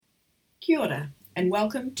Kia ora, and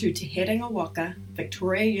welcome to Te Herenga Waka,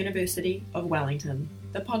 Victoria University of Wellington,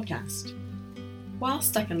 the podcast. While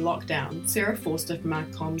stuck in lockdown, Sarah Forster from our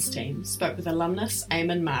comms team spoke with alumnus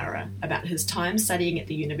Eamon Mara about his time studying at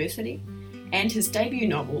the university and his debut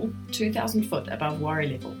novel, 2,000 Foot Above Worry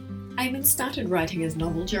Level. Eamon started writing his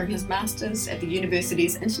novel during his Masters at the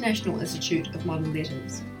university's International Institute of Modern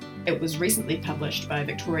Letters. It was recently published by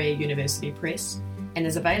Victoria University Press and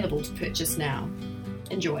is available to purchase now.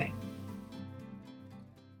 Enjoy.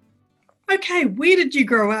 Okay, where did you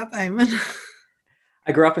grow up, Eamon?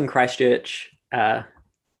 I grew up in Christchurch. I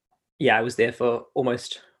was there for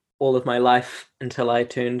almost all of my life until I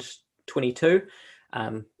turned 22.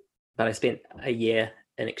 But I spent a year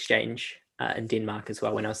in exchange in Denmark as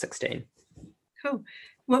well when I was 16. Cool.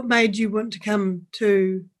 What made you want to come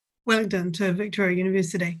to Wellington, to Victoria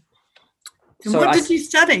University? And what did you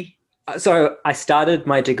study? So I started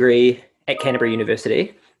my degree at Canterbury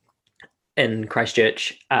University in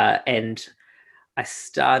Christchurch, and I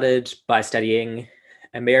started by studying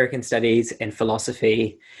American studies and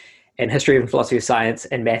philosophy and history and philosophy of science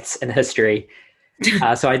and maths and history.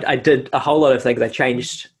 So I did a whole lot of things. I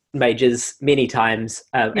changed majors many times,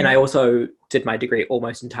 and I also did my degree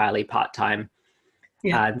almost entirely part-time.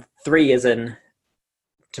 3 years in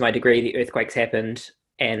to my degree, the earthquakes happened,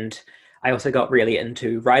 and I also got really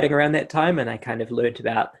into writing around that time, and I kind of learned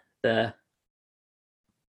about the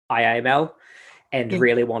IIML and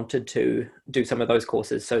really wanted to do some of those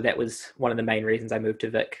courses. So that was one of the main reasons I moved to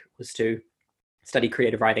Vic, was to study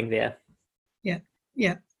creative writing there. Yeah.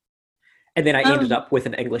 And then I ended up with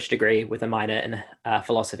an English degree with a minor in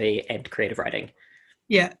philosophy and creative writing.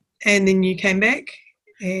 Yeah. And then you came back?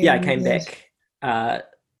 I came back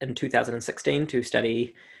in 2016 to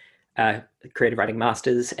study creative writing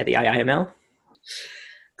masters at the IIML.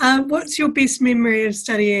 What's your best memory of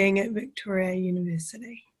studying at Victoria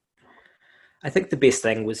University? I think the best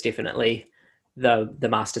thing was definitely the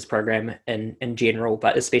master's program in general,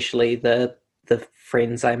 but especially the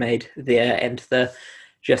friends I made there and the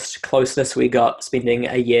just closeness we got spending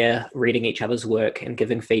a year reading each other's work and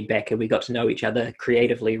giving feedback, and we got to know each other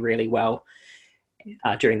creatively really well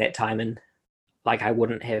during that time. And like, I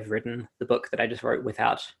wouldn't have written the book that I just wrote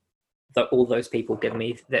without all those people giving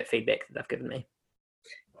me that feedback that they've given me.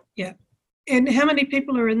 Yeah. And how many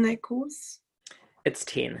people are in that course? It's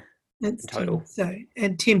 10. It's total. 10. So,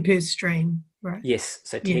 and 10 per stream, right? Yes,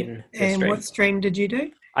 so 10 per and stream. What stream did you do?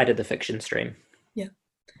 I did the fiction stream. Yeah.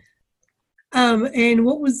 And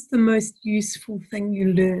what was the most useful thing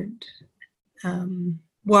you learned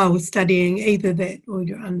while studying either that or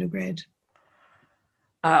your undergrad?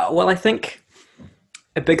 Well, I think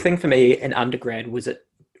a big thing for me in undergrad was it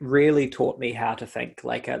really taught me how to think.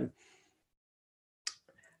 Like,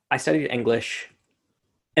 I studied English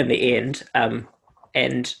in the end,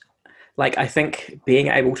 and like, I think being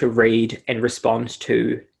able to read and respond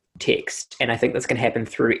to text, and I think this can happen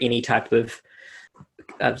through any type of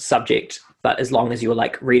subject, but as long as you're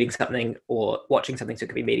like reading something or watching something, so it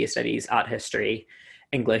could be media studies, art history,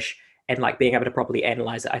 English, and like being able to properly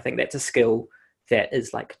analyze it, I think that's a skill that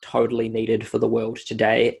is like totally needed for the world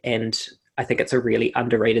today. And I think it's a really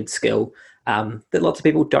underrated skill that lots of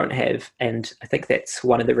people don't have. And I think that's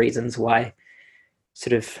one of the reasons why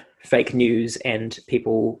sort of fake news and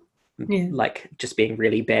people like just being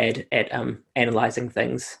really bad at analyzing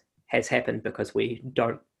things has happened, because we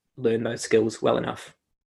don't learn those skills well enough.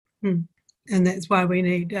 And that's why we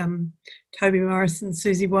need Toby Morris and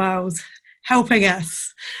Susie Wiles helping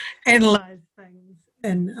us analyse things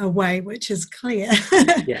in a way which is clear.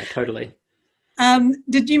 Yeah, totally.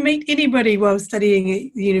 Did you meet anybody while studying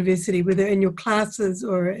at the university, whether in your classes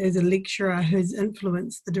or as a lecturer, who's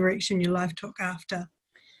influenced the direction your life took after?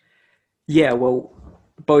 Yeah, well,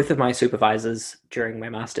 both of my supervisors during my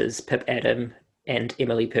masters, Pip Adam and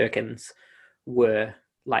Emily Perkins, were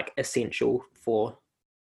like essential for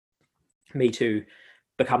me to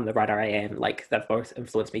become the writer I am. Like, they've both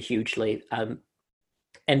influenced me hugely, and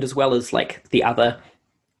as well as like the other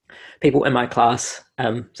people in my class,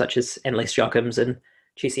 such as Annalise Jochums and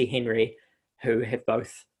Jessie Henry, who have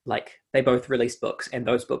both they both released books, and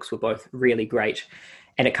those books were both really great,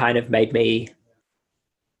 and it kind of made me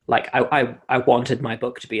like, I wanted my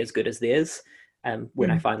book to be as good as theirs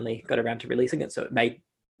when I finally got around to releasing it. So it made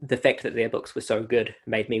the fact that their books were so good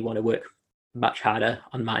made me want to work much harder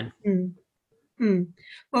on mine.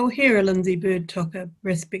 Well, Hera Lindsay Bird took a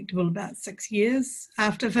respectable about 6 years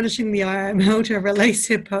after finishing the IIML to release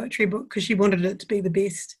her poetry book because she wanted it to be the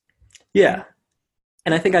best. Yeah.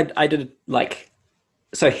 And I think I did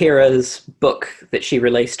so Hera's book that she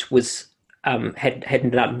released was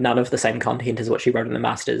had none of the same content as what she wrote in the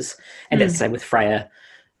Masters, and that's the same with Freya.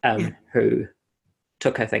 who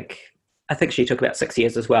took, I think she took about 6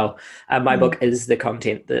 years as well. My book is the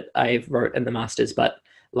content that I wrote in the masters, but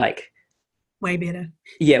like way better.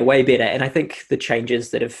 Yeah, way better. And I think the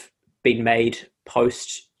changes that have been made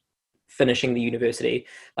post finishing the university,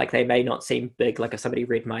 like they may not seem big. Like if somebody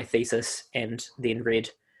read my thesis and then read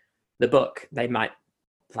the book, they might,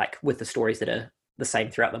 like with the stories that are the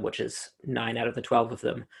same throughout them, which is 9 out of the 12 of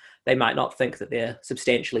them, they might not think that they're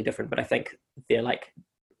substantially different, but I think they're like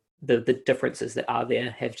the differences that are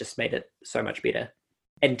there have just made it so much better.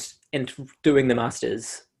 And doing the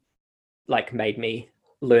masters like made me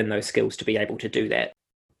learn those skills to be able to do that.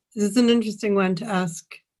 This is an interesting one to ask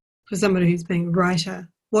for somebody who's being a writer.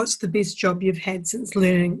 What's the best job you've had since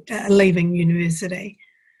leaving university?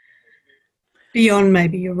 Beyond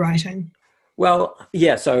maybe your writing. Well,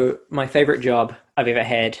 yeah, so my favourite job I've ever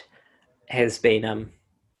had has been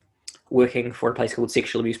working for a place called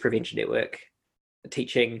Sexual Abuse Prevention Network,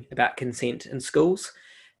 teaching about consent in schools.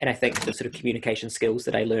 And I think the sort of communication skills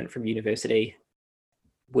that I learned from university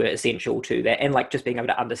were essential to that, and like just being able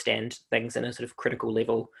to understand things in a sort of critical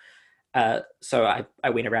level. So I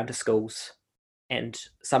went around to schools and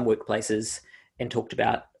some workplaces and talked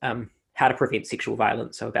about how to prevent sexual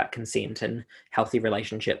violence, so about consent and healthy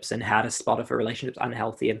relationships and how to spot if a relationship's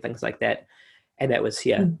unhealthy and things like that. And that was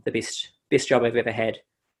the best job I've ever had.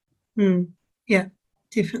 Yeah,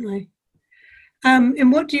 definitely.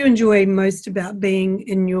 And what do you enjoy most about being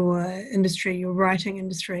in your industry, your writing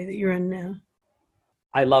industry that you're in now?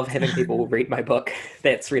 I love having people read my book.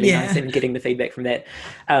 That's really nice, and getting the feedback from that.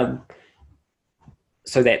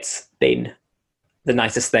 So that's been the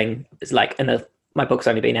nicest thing. It's like my book's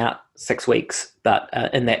only been out 6 weeks, but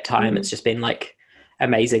in that time, it's just been like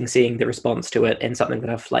amazing seeing the response to it, and something that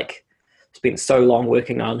I've like spent so long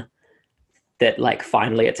working on that like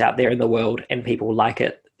finally it's out there in the world and people like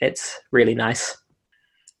it. It's really nice.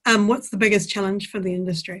 What's the biggest challenge for the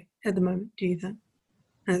industry at the moment, do you think?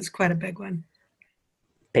 And it's quite a big one.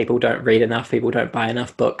 People don't read enough. People don't buy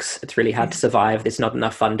enough books. It's really hard to survive. There's not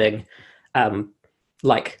enough funding.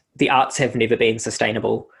 Like the arts have never been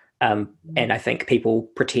sustainable. And I think people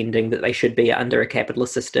pretending that they should be under a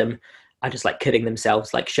capitalist system are just like kidding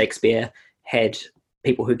themselves. Like Shakespeare had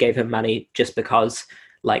people who gave him money just because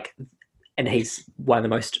and he's one of the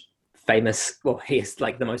most famous, he is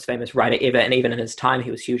like the most famous writer ever. And even in his time, he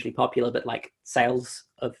was hugely popular, but like sales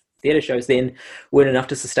of theatre shows then weren't enough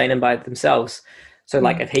to sustain him by themselves. So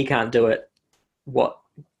like if he can't do it, what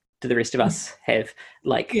do the rest of us have?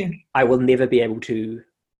 I will never be able to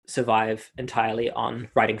survive entirely on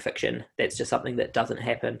writing fiction. That's just something that doesn't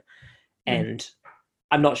happen. And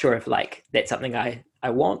I'm not sure if like that's something I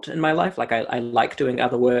want in my life. Like I like doing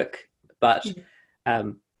other work, but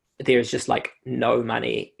there's just like no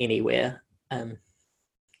money anywhere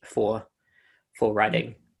for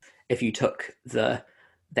writing. If you took the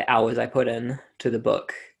hours I put in to the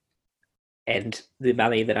book and the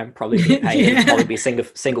money that I'm probably going to pay, it would probably be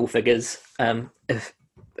single figures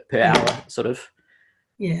per hour, sort of.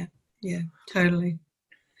 Yeah, totally.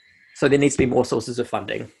 So there needs to be more sources of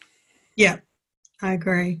funding. Yeah, I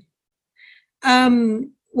agree.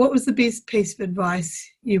 What was the best piece of advice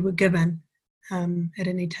you were given at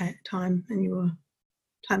any time in your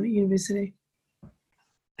time at university?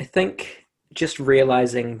 I think just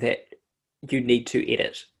realizing that you need to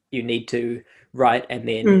edit. You need to write and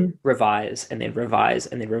then revise and then revise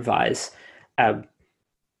and then revise. And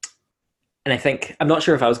I think, I'm not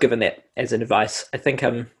sure if I was given that as an advice. I think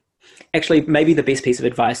actually maybe the best piece of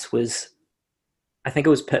advice was, I think it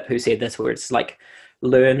was Pip who said this, where it's like,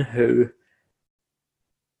 learn who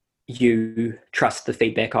you trust the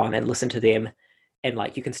feedback on and listen to them. And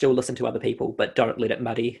like, you can still listen to other people, but don't let it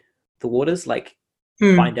muddy the waters. Like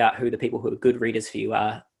find out who the people who are good readers for you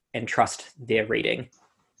are and trust their reading.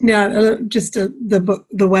 Now, just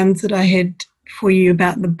the ones that I had for you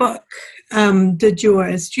about the book, did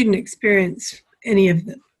your student experience, any of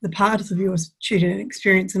the parts of your student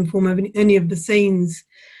experience inform any of the scenes?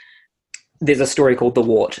 There's a story called The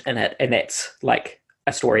Wart in it, and that's like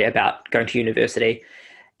a story about going to university.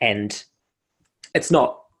 And it's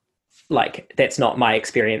not like, that's not my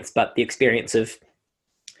experience, but the experience of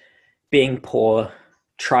being poor,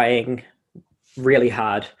 trying really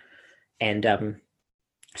hard, and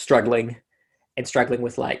struggling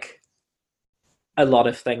with like a lot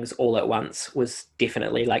of things all at once was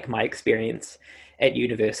definitely like my experience at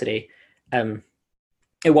university. It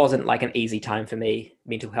wasn't like an easy time for me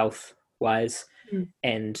mental health wise,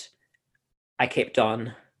 and I kept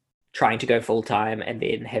on trying to go full time and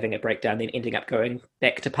then having a breakdown, then ending up going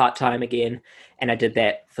back to part time again, and I did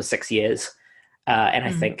that for 6 years, and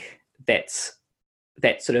I think that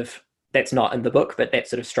sort of that's not in the book, but that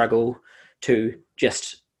sort of struggle to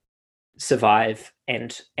just survive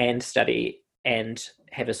and study and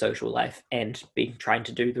have a social life and be trying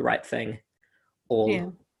to do the right thing,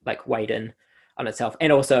 all like weighed in on itself.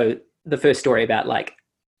 And also the first story about like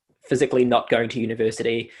physically not going to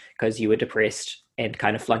university because you were depressed and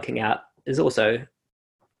kind of flunking out is also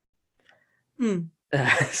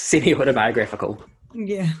semi-autobiographical.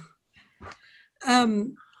 Yeah.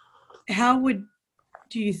 How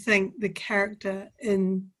do you think the character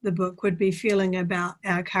in the book would be feeling about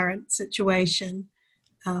our current situation,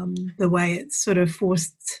 the way it's sort of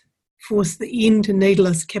forced the end to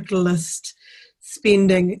needless capitalist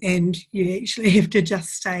spending, and you actually have to just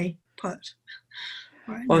stay put?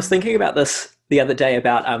 Right, I was thinking about this the other day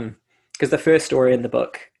about because the first story in the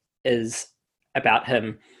book is about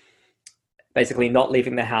him basically not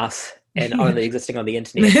leaving the house and only existing on the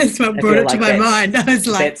internet. That's what brought it to my mind. I was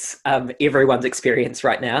like, that's everyone's experience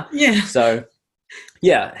right now. Yeah. So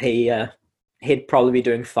yeah, he'd probably be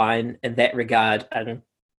doing fine in that regard.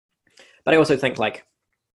 But I also think like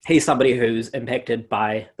he's somebody who's impacted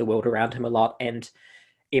by the world around him a lot, and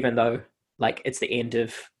even though like it's the end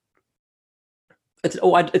of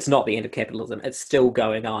it's not the end of capitalism, it's still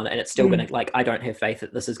going on, and it's still gonna, like, I don't have faith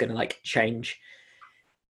that this is gonna like change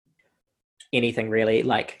anything really.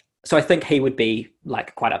 Like, so I think he would be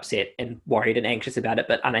like quite upset and worried and anxious about it,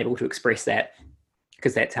 but unable to express that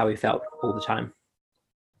because that's how he felt all the time.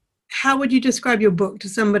 How would you describe your book to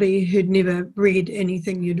somebody who'd never read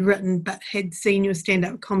anything you'd written but had seen your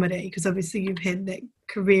stand-up comedy? Because obviously you've had that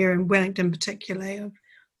career in Wellington particularly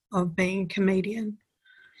of being a comedian.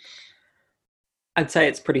 I'd say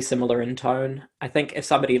it's pretty similar in tone. I think if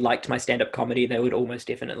somebody liked my stand-up comedy, they would almost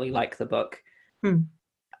definitely like the book. And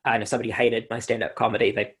if somebody hated my stand-up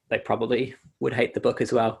comedy, they probably would hate the book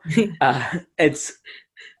as well. It's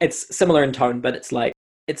similar in tone, but it's like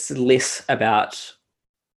it's less about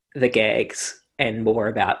the gags and more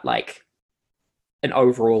about like an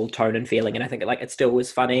overall tone and feeling. And I think like it still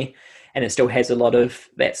was funny, and it still has a lot of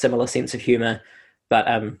that similar sense of humor, but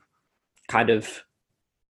kind of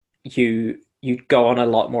you go on a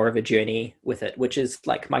lot more of a journey with it, which is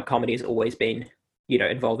like my comedy has always been, you know,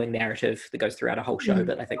 involving narrative that goes throughout a whole show,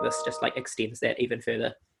 but I think this just like extends that even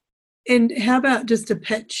further. And how about just a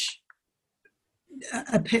pitch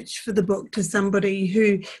for the book to somebody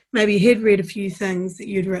who maybe had read a few things that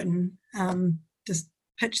you'd written? Just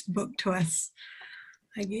pitch the book to us,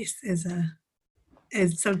 I guess,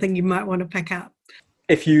 as something you might want to pick up.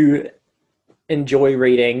 If you enjoy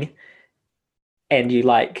reading and you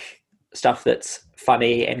like stuff that's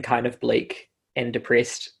funny and kind of bleak and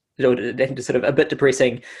depressed, and sort of a bit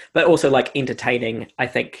depressing, but also like entertaining, I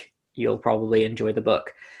think you'll probably enjoy the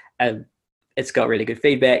book. It's got really good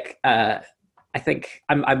feedback. I think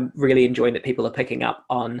I'm really enjoying that people are picking up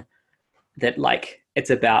on that. Like it's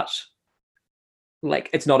about like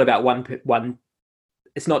it's not about one.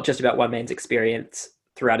 It's not just about one man's experience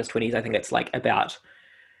throughout his 20s. I think it's like about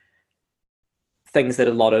things that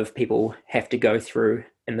a lot of people have to go through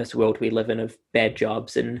in this world we live in of bad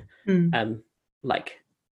jobs and like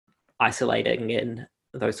isolating and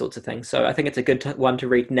those sorts of things. So I think it's a good one to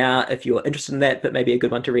read now if you're interested in that, but maybe a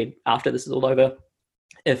good one to read after this is all over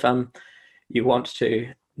if you want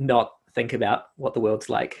to not think about what the world's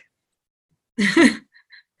like.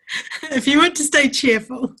 If you want to stay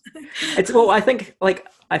cheerful. I think like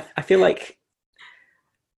I feel like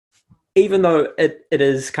even though it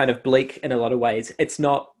is kind of bleak in a lot of ways, it's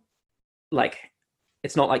not like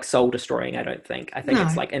soul destroying, I don't think. I think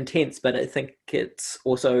it's like intense, but I think it's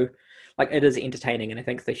also like it is entertaining, and I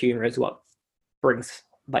think the humor is what brings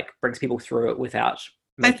people through it without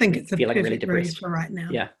I think it's feeling a really perfect read depressed for right now.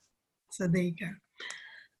 Yeah. So there you go.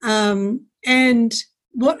 And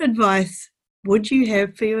what advice would you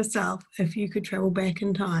have for yourself if you could travel back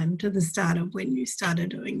in time to the start of when you started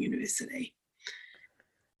doing university?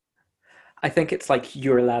 I think it's like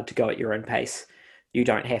you're allowed to go at your own pace. You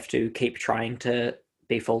don't have to keep trying to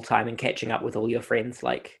be full-time and catching up with all your friends.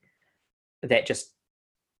 Like that just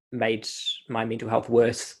made my mental health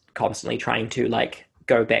worse, constantly trying to like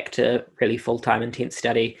go back to really full-time intense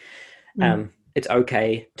study. It's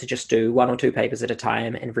okay to just do 1 or 2 papers at a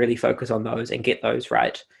time and really focus on those and get those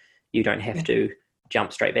right. You don't have to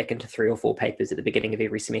jump straight back into 3 or 4 papers at the beginning of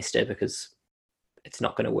every semester because it's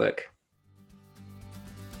not going to work.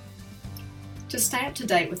 To stay up to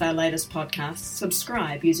date with our latest podcasts,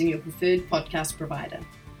 subscribe using your preferred podcast provider.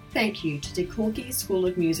 Thank you to Te Koki School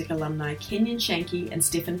of Music alumni Kenyon Shanky and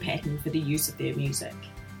Stephen Patton for the use of their music.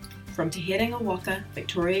 From Te Herenga Waka,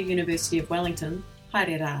 Victoria University of Wellington,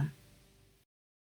 haere rā.